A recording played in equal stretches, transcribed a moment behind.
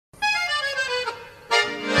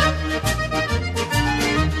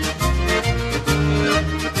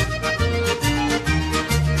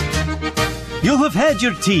You'll have had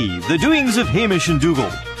your tea, the doings of Hamish and Dougal.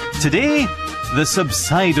 Today, the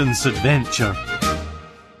Subsidence adventure.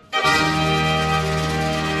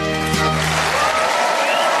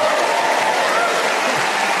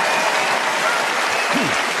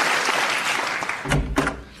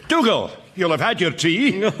 Dougal, you'll have had your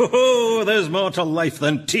tea. Oh, there's more to life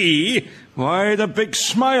than tea. Why the big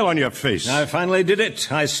smile on your face? I finally did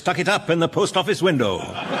it. I stuck it up in the post office window.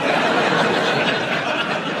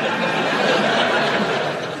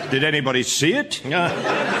 Did anybody see it?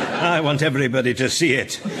 I want everybody to see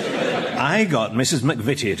it. I got Mrs.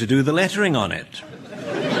 McVitie to do the lettering on it.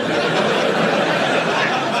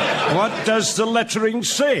 What does the lettering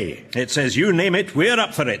say? It says, you name it, we're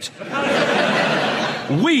up for it.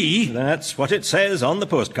 We? That's what it says on the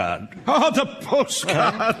postcard. Oh, the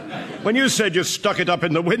postcard. When you said you stuck it up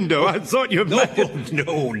in the window, I thought you meant...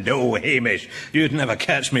 No, Hamish. You'd never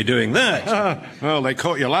catch me doing that. Well, they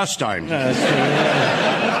caught you last time.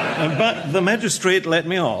 But the magistrate let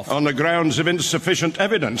me off. On the grounds of insufficient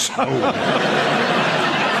evidence.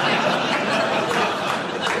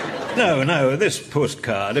 No, this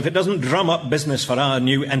postcard, if it doesn't drum up business for our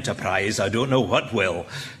new enterprise, I don't know what will.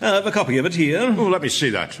 I have a copy of it here. Oh, let me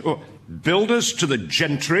see that. Oh, builders to the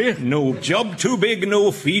gentry. No job too big,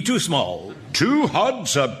 no fee too small. 2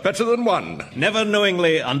 odds are better than 1. Never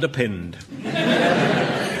knowingly underpinned.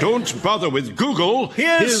 Don't bother with Google.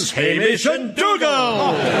 Here's Hamish and Dougal.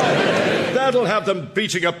 Oh, that'll have them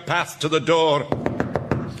beating a path to the door.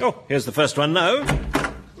 Oh, here's the first one now.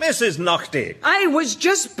 Mrs. Nocty. I was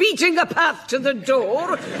just beating a path to the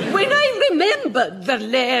door when I remembered the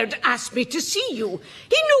laird asked me to see you.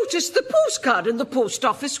 He noticed the postcard in the post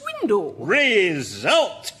office window.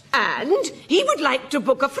 Result! And he would like to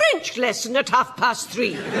book a French lesson at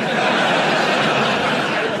 3:30.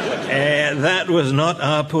 That was not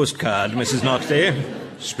our postcard, Mrs. Nocty.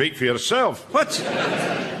 Speak for yourself. What?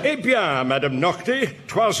 Eh bien, Madame Nocty,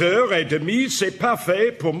 3:30, c'est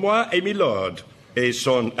parfait pour moi et milord. Et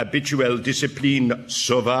son habituelle discipline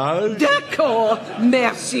sauvage. D'accord,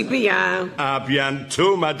 merci bien. À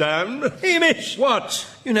bientôt, madame. Hamish! What?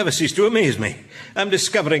 You never cease to amaze me. I'm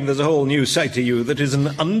discovering there's a whole new side to you that is an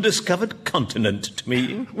undiscovered continent to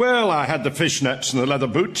me. Well, I had the fishnets and the leather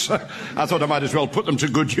boots. I thought I might as well put them to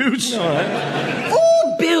good use. All right.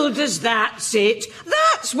 Oh, builders, that's it.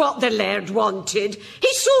 That's what the laird wanted.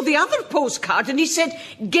 He saw the other postcard and he said,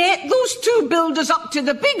 get those 2 builders up to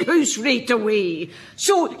the big house right away.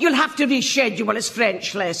 So you'll have to reschedule his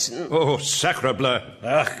French lesson. Oh, sacre bleu.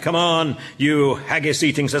 Come on, you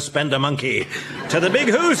haggis-eating suspender monkey. To the big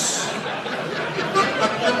house.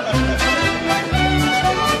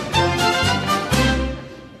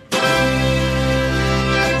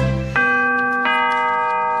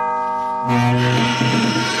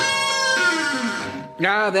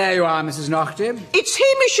 Ah, there you are, Mrs. Nocty. It's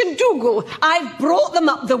Hamish and Dougal. I've brought them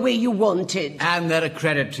up the way you wanted. And they're a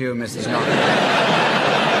credit to you, Mrs. Nocty.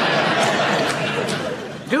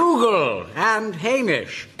 Dougal and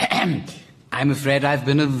Hamish. I'm afraid I've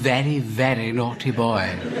been a very, very naughty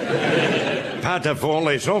boy. Pas devant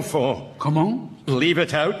les enfants. Comment? Leave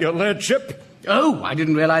it out, your lordship. Oh, I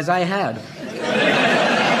didn't realize I had.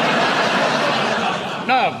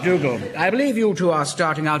 Now, Dougal, I believe you two are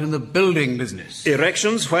starting out in the building business.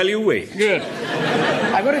 Erections while you wait. Good.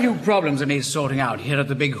 I've got a few problems that need sorting out here at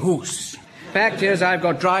the big house. Fact is, I've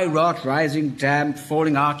got dry rot, rising damp,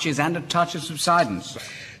 falling arches, and a touch of subsidence.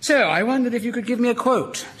 So, I wondered if you could give me a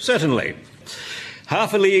quote. Certainly.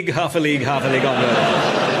 Half a league onward.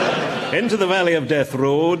 Into the Valley of Death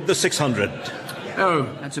Road, the 600. Oh,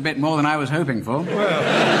 that's a bit more than I was hoping for.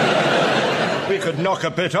 Well, we could knock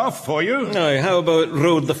a bit off for you. No, how about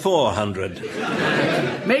Road the 400?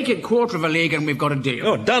 Make it 1/4 of a league and we've got a deal.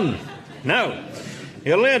 Oh, done. Now,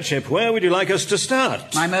 your lordship, where would you like us to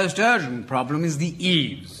start? My most urgent problem is the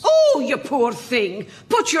eaves. Oh, you poor thing.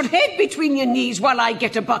 Put your head between your knees while I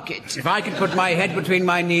get a bucket. If I could put my head between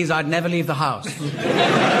my knees, I'd never leave the house.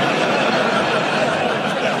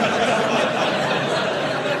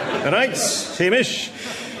 Right, Hamish.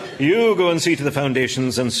 You go and see to the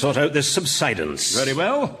foundations and sort out this subsidence. Very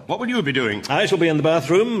well. What will you be doing? I shall be in the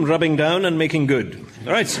bathroom, rubbing down and making good.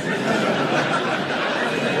 All right.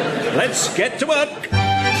 Let's get to work.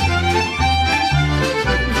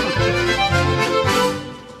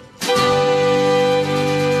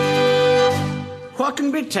 What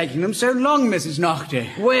can be taking them so long, Mrs. Nocty?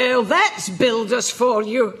 Well, that's builders for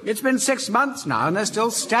you. It's been 6 months now and they're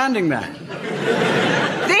still standing there.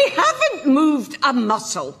 They haven't moved a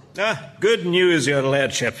muscle. Good news, your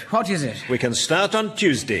lordship. What is it? We can start on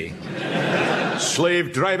Tuesday.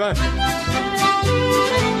 Slave driver.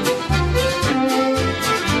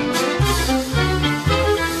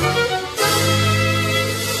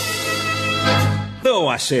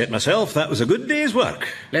 I say it myself, that was a good day's work.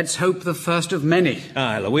 Let's hope the first of many.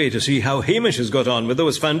 I'll away to see how Hamish has got on with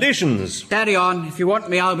those foundations. Carry on. If you want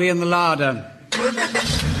me, I'll be in the larder.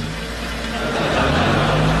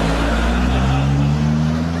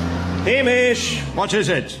 Hamish! What is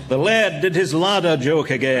it? The lad did his larder joke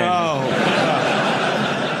again. Oh,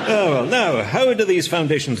 well, now, how do these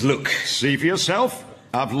foundations look? See for yourself.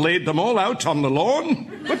 I've laid them all out on the lawn.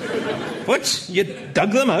 What? You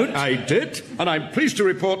dug them out? I did, and I'm pleased to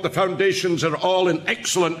report the foundations are all in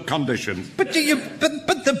excellent condition. But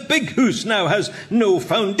the big house now has no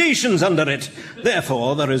foundations under it.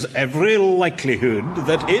 Therefore, there is every likelihood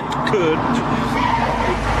that it could...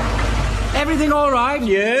 Everything all right?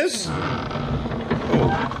 Yes?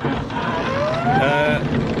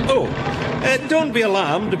 Don't be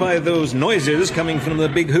alarmed by those noises coming from the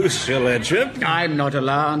big house, your lordship. I'm not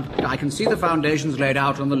alarmed. I can see the foundations laid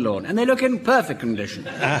out on the lawn, and they look in perfect condition.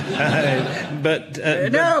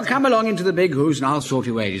 No, come along into the big house and I'll sort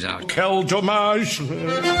your wages out. Quel dommage.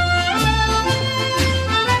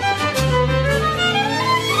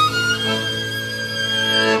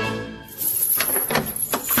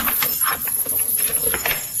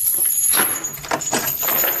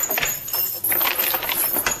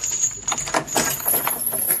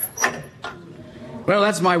 Well,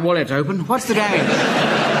 that's my wallet open. What's the damage?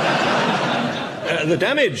 The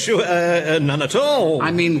damage? None at all.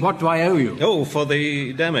 I mean, what do I owe you? Oh, for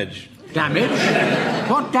the damage. Damage?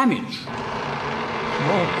 What damage?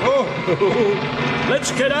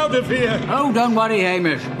 Let's get out of here. Oh, don't worry,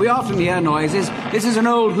 Hamish. We often hear noises. This is an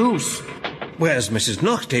old house. Where's Mrs.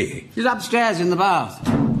 Nocty? She's upstairs in the bath.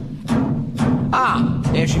 Ah,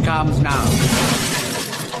 there she comes now.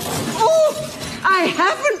 I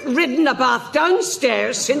haven't ridden a bath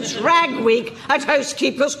downstairs since Rag Week at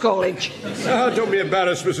Housekeepers' College. Don't be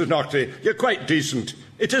embarrassed, Mrs. Nocty. You're quite decent.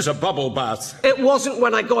 It is a bubble bath. It wasn't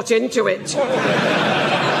when I got into it.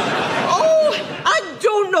 I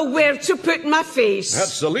don't know where to put my face.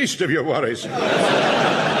 That's the least of your worries.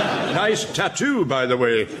 Nice tattoo, by the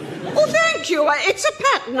way. Oh, thank you. It's a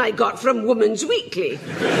pattern I got from Woman's Weekly.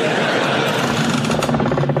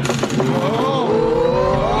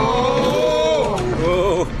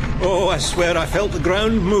 Oh, I swear I felt the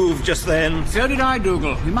ground move just then. So did I,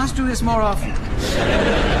 Dougal. We must do this more often.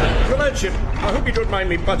 Your Lordship, I hope you don't mind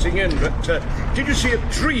me butting in, but did you see a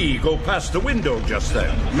tree go past the window just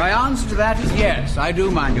then? My answer to that is yes. I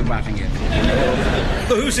do mind you butting in.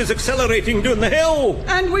 The house is accelerating down the hill.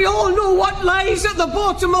 And we all know what lies at the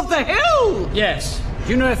bottom of the hill. Yes.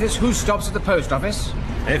 Do you know if this hoose stops at the post office?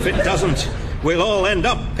 If it doesn't, we'll all end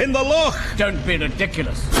up in the loch. Don't be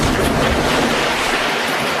ridiculous.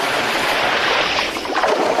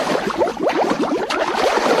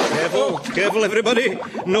 Careful, everybody.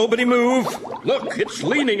 Nobody move. Look, it's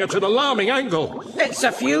leaning at an alarming angle. It's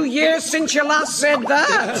a few years since you last said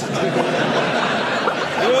that.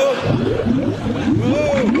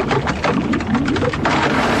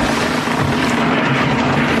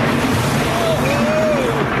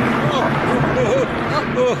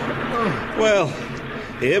 Well,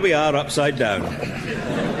 here we are upside down.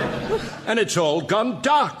 And it's all gone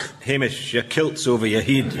dark. Hamish, your kilt's over your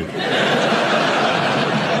head.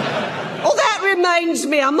 Reminds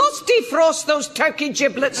me, I must defrost those turkey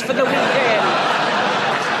giblets for the weekend.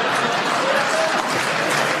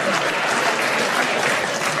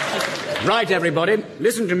 Right, everybody,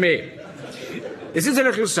 listen to me. This is a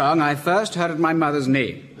little song I first heard at my mother's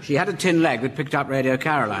knee. She had a tin leg that picked up Radio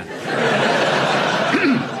Caroline.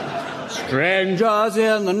 Strangers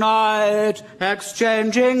in the night,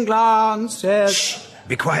 exchanging glances. Shh!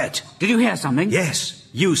 Be quiet. Did you hear something? Yes,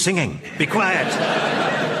 you singing. Be quiet.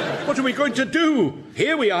 What are we going to do?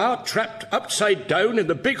 Here we are, trapped upside down in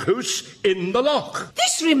the big house in the loch.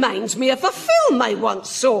 This reminds me of a film I once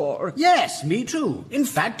saw. Yes, me too. In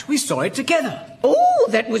fact, we saw it together. Oh,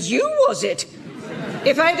 that was you, was it?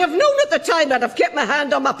 If I'd have known at the time, I'd have kept my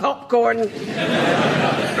hand on my popcorn.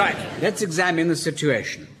 Right, let's examine the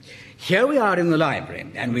situation. Here we are in the library,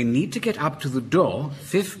 and we need to get up to the door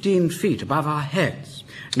 15 feet above our heads.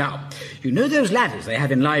 Now, you know those ladders they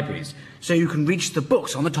have in libraries, so you can reach the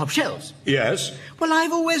books on the top shelves? Yes. Well,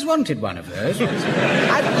 I've always wanted one of those.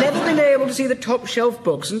 I've never been able to see the top shelf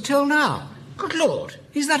books until now. Good Lord,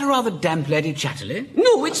 is that a rather damp Lady Chatterley?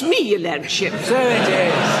 No, it's me, your lordship. So it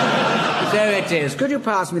is. So it is. Could you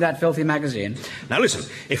pass me that filthy magazine? Now listen,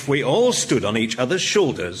 if we all stood on each other's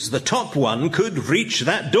shoulders, the top one could reach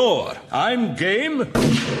that door. I'm game.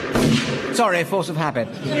 Sorry, force of habit.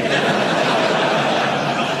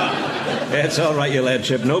 It's all right, your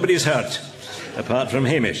lordship. Nobody's hurt, apart from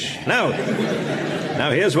Hamish. Now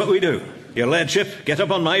here's what we do. Your lordship, get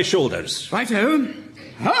up on my shoulders. Righto.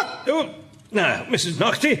 Huh? Oh, now, Mrs.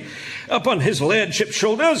 Naughty, up on his lairdship's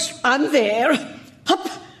shoulders. And there. Hup,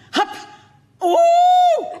 hup.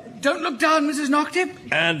 Oh! Don't look down, Mrs. Naughty.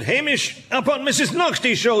 And Hamish, up on Mrs.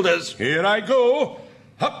 Naughty's shoulders. Here I go.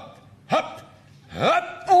 Hup, hup,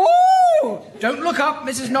 hup. Oh! Don't look up,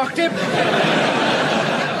 Mrs. Naughty.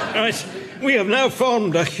 Right, we have now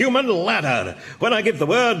formed a human ladder. When I give the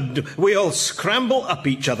word, we all scramble up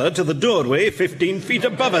each other to the doorway 15 feet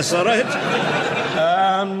above us, all right?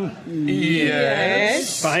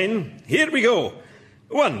 Yes. Fine. Here we go.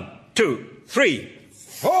 1, 2, 3,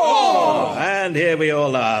 4. And here we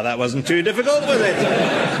all are. That wasn't too difficult, was it?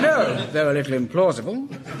 No, though a little implausible.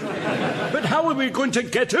 But how are we going to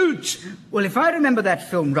get out? Well, if I remember that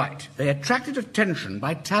film right, they attracted attention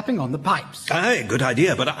by tapping on the pipes. Aye, good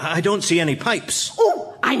idea, but I don't see any pipes.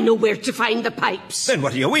 Oh, I know where to find the pipes. Then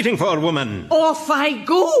what are you waiting for, woman? Off I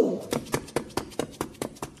go.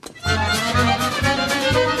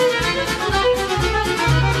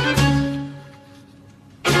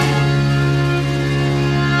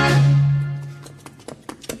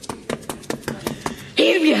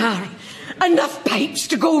 Here we are. Enough pipes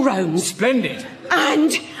to go round. Splendid.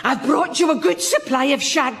 And I've brought you a good supply of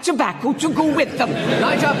shag tobacco to go with them.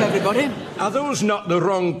 Light up, everybody. Are those not the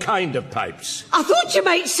wrong kind of pipes? I thought you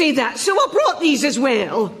might say that, so I brought these as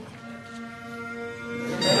well.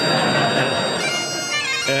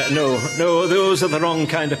 No, those are the wrong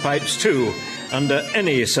kind of pipes too, under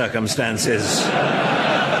any circumstances.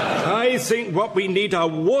 I think what we need are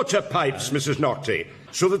water pipes, Mrs. Naughty,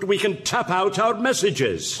 so that we can tap out our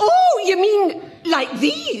messages. Oh, you mean like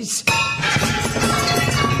these?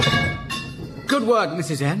 Good work,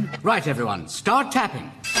 Mrs. N. Right, everyone, start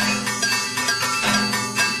tapping.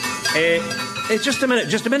 Just a minute.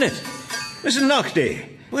 Mrs.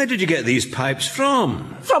 Naughty, where did you get these pipes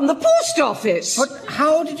from? From the post office. But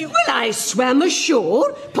how did you... Well, I swam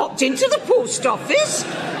ashore, popped into the post office,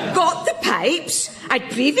 got the pipes. I'd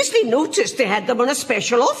previously noticed they had them on a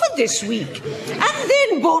special offer this week. And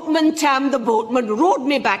then Boatman Tam the boatman rowed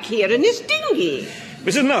me back here in his dinghy.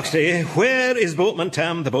 Mrs. Naughty, where is Boatman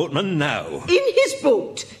Tam the boatman now? In his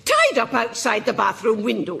boat, tied up outside the bathroom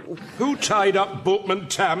window. Who tied up Boatman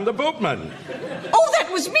Tam the boatman? Oh, that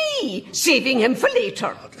was me, saving him for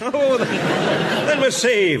later. Oh, then we're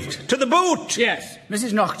saved. To the boat! Yes,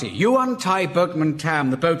 Mrs. Naughty, you untie Boatman Tam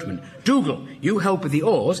the boatman. Dougal, you help with the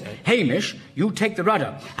oars. Hamish, you take the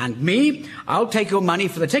rudder. And me, I'll take your money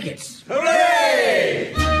for the tickets.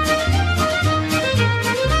 Hooray!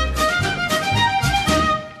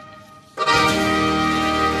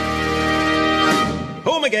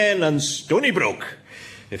 Home again and Stony Brook.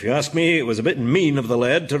 If you ask me, it was a bit mean of the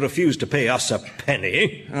lad to refuse to pay us a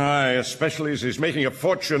penny. Aye, especially as he's making a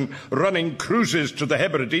fortune running cruises to the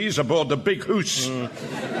Hebrides aboard the Big Hoose.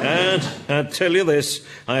 And I tell you this,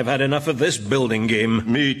 I've had enough of this building game.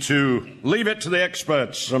 Me too. Leave it to the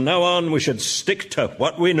experts. From now on, we should stick to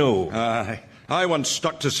what we know. Aye, I once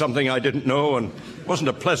stuck to something I didn't know and wasn't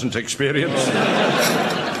a pleasant experience.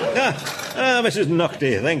 Mrs.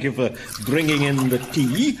 Naughty, thank you for bringing in the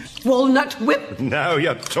tea. Walnut whip. Now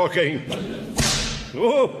you're talking.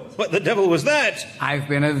 Oh, what the devil was that? I've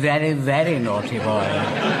been a very, very naughty boy.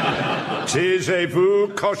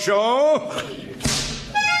 Taisez-vous, cochon?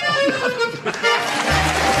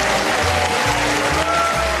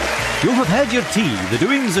 You have had your tea. The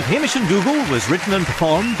Doings of Hamish and Dougal was written and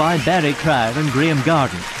performed by Barry Cryer and Graeme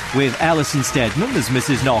Garden, with Alison Steadman as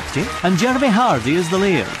Mrs. Naughty and Jeremy Hardy as the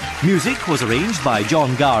Laird. Music was arranged by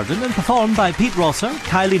John Garden and performed by Pete Rosser,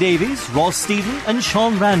 Kylie Davies, Ross Stephen and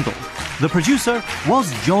Sean Randall. The producer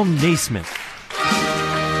was John Naismith.